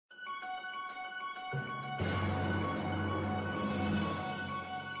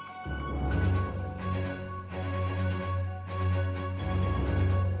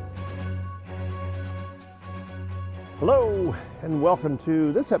Hello and welcome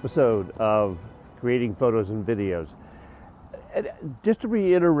to this episode of Creating Photos and Videos. And just to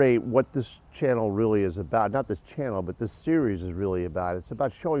reiterate what this channel really is about, not this channel, but this series is really about, it's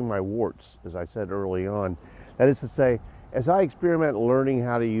about showing my warts, as I said early on. That is to say, as I experiment learning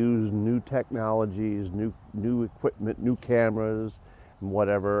how to use new technologies, new equipment, new cameras, and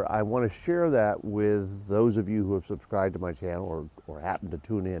whatever, I want to share that with those of you who have subscribed to my channel or happen to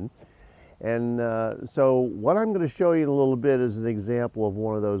tune in. And so what I'm going to show you in a little bit is an example of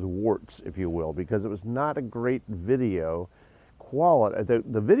one of those warts, if you will, because it was not a great video quality.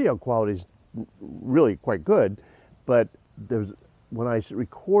 The video quality is really quite good, but when I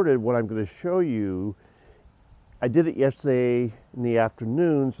recorded what I'm going to show you, I did it yesterday in the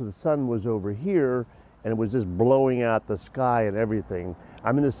afternoon, so the sun was over here, and it was just blowing out the sky and everything.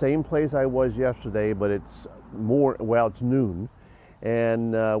 I'm in the same place I was yesterday, but it's it's noon.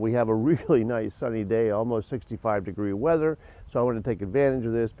 And we have a really nice sunny day, almost 65-degree weather. So I want to take advantage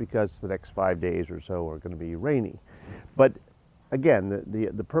of this because the next 5 days or so are going to be rainy. But again,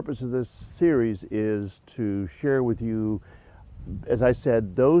 the purpose of this series is to share with you, as I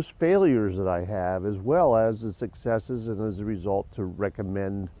said, those failures that I have, as well as the successes, and as a result to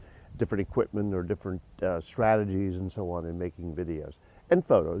recommend different equipment or different strategies and so on in making videos and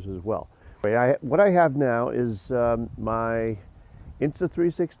photos as well. What I have now is my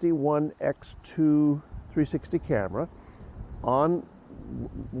Insta360 ONE X2 360 camera on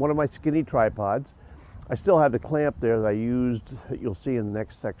one of my skinny tripods. I still have the clamp there that I used, that you'll see in the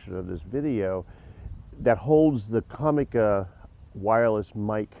next section of this video, that holds the Comica Wireless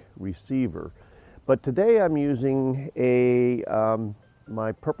Mic receiver. But today I'm using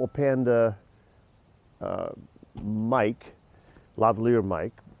my Purple Panda mic, lavalier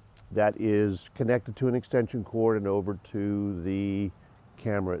mic, that is connected to an extension cord and over to the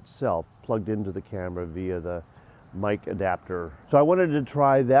camera itself, plugged into the camera via the mic adapter. So I wanted to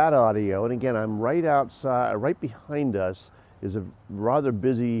try that audio, and again, I'm right outside, right behind us is a rather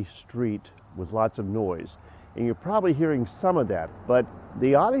busy street with lots of noise, and you're probably hearing some of that, but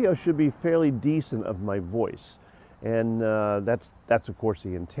the audio should be fairly decent of my voice. And that's of course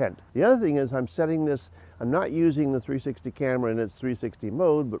the intent. The other thing is I'm setting this, I'm not using the 360 camera in its 360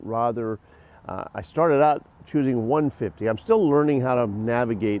 mode, but rather I started out choosing 150. I'm still learning how to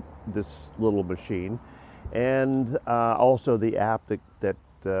navigate this little machine, and also the app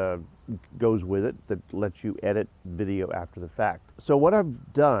that goes with it that lets you edit video after the fact. So what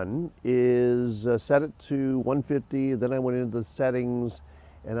I've done is set it to 150, then I went into the settings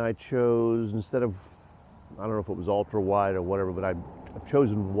and I chose, instead of, I don't know if it was ultra wide or whatever, but I've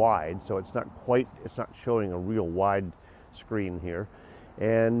chosen wide, so it's not showing a real wide screen here.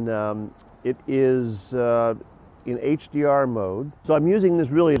 And it is in HDR mode. So I'm using this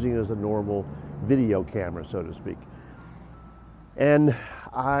really as a normal video camera, so to speak. And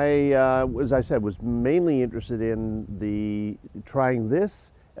I, as I said, was mainly interested in trying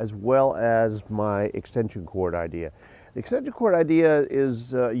this as well as my extension cord idea. The extension cord idea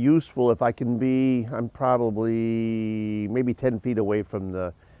is useful if I can be, I'm probably maybe 10 feet away from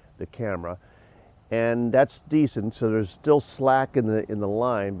the camera, and that's decent, so there's still slack in the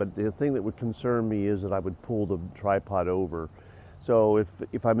line, but the thing that would concern me is that I would pull the tripod over. So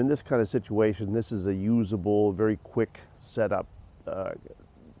if I'm in this kind of situation, this is a usable, very quick setup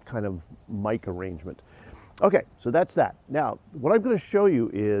kind of mic arrangement. Okay, so that's that. Now, what I'm going to show you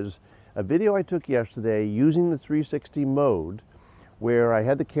is a video I took yesterday using the 360 mode, where I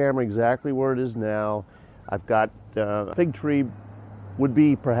had the camera exactly where it is now. I've got a fig tree would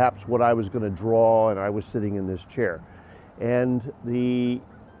be perhaps what I was going to draw, and I was sitting in this chair. And the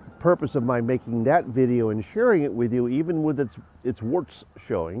purpose of my making that video and sharing it with you, even with its warts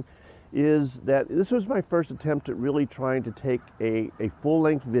showing, is that this was my first attempt at really trying to take a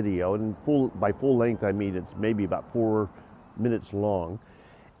full-length video, and by full length I mean it's maybe about 4 minutes long,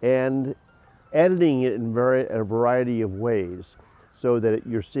 and editing it in a variety of ways, so that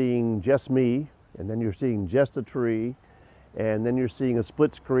you're seeing just me, and then you're seeing just a tree, and then you're seeing a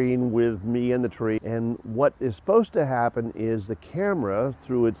split screen with me and the tree. And what is supposed to happen is the camera,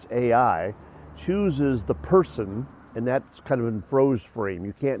 through its AI, chooses the person, and that's kind of in froze frame.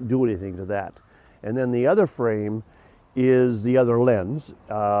 You can't do anything to that. And then the other frame is the other lens,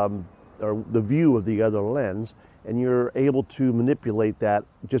 or the view of the other lens, and you're able to manipulate that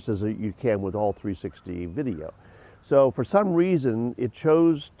just as you can with all 360 video. So for some reason, it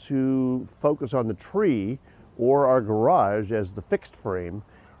chose to focus on the tree or our garage as the fixed frame,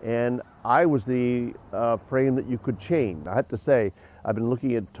 and I was the frame that you could change. I have to say, I've been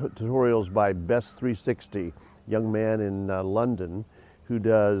looking at tutorials by Best 360, young man in London, who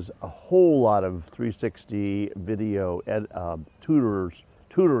does a whole lot of 360 video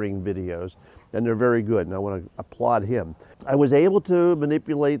tutoring videos, and they're very good, and I want to applaud him. I was able to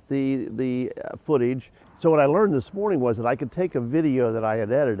manipulate the footage. So what I learned this morning was that I could take a video that I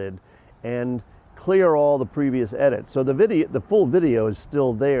had edited and clear all the previous edits. So the full video is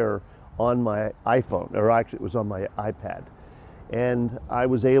still there on my iPhone, or actually it was on my iPad. And I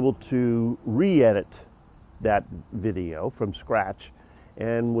was able to re-edit that video from scratch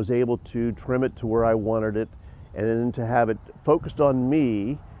and was able to trim it to where I wanted it, and then to have it focused on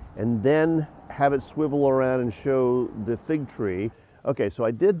me, and then have it swivel around and show the fig tree. Okay, so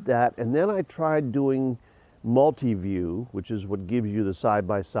I did that, and then I tried doing multi-view, which is what gives you the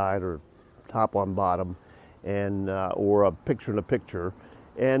side-by-side or top on bottom, and or a picture in a picture.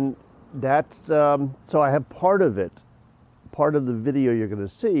 And that's, so I have part of it, part of the video you're going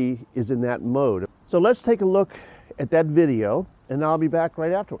to see is in that mode. So let's take a look at that video, and I'll be back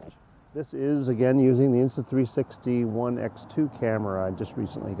right afterwards. This is, again, using the Insta360 ONE X2 camera I just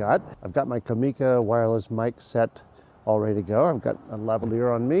recently got. I've got my Comica Wireless Mic set all ready to go. I've got a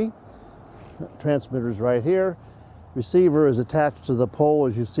lavalier on me. Transmitter's right here. Receiver is attached to the pole,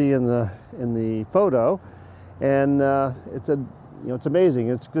 as you see in the photo. And it's amazing.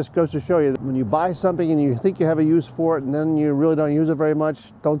 It just goes to show you that when you buy something and you think you have a use for it, and then you really don't use it very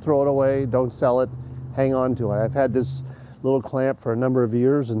much, don't throw it away, don't sell it, hang on to it. I've had this little clamp for a number of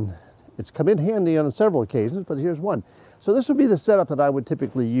years, and it's come in handy on several occasions, but here's one. So this would be the setup that I would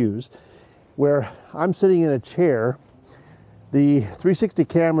typically use, where I'm sitting in a chair, the 360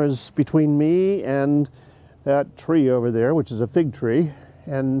 camera's between me and that tree over there, which is a fig tree,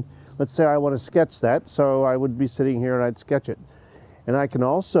 and let's say I want to sketch that, so I would be sitting here and I'd sketch it. And I can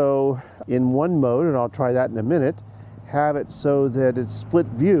also, in one mode, and I'll try that in a minute, have it so that it's split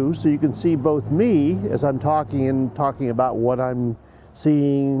view, so you can see both me as I'm talking and talking about what I'm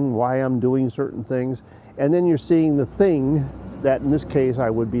seeing, why I'm doing certain things, and then you're seeing the thing that in this case I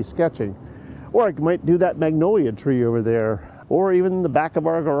would be sketching. Or I might do that magnolia tree over there, or even the back of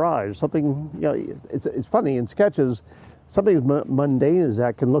our garage. Something, you know, it's funny, in sketches, something as mundane as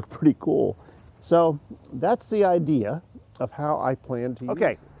that can look pretty cool. So that's the idea of how I plan to use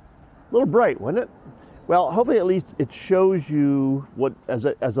it. A little bright, wasn't it? Well, hopefully at least it shows you what, as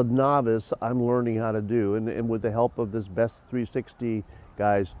a novice, I'm learning how to do, and with the help of this Best 360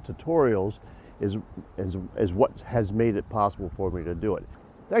 guys tutorials is what has made it possible for me to do it.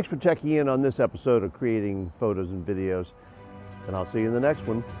 Thanks for checking in on this episode of Creating Photos and Videos, and I'll see you in the next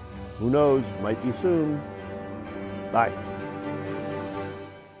one. Who knows, might be soon. Bye.